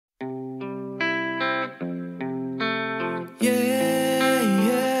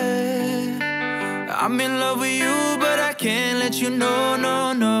I'm in love with you, but I can't let you know,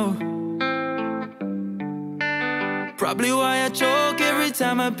 no, no. Probably why I choke every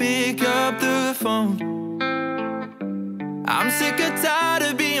time I pick up the phone. I'm sick or tired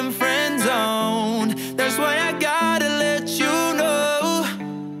of being friend zoned. That's why I gotta let you know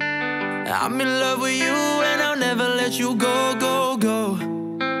I'm in love with you and I'll never let you go.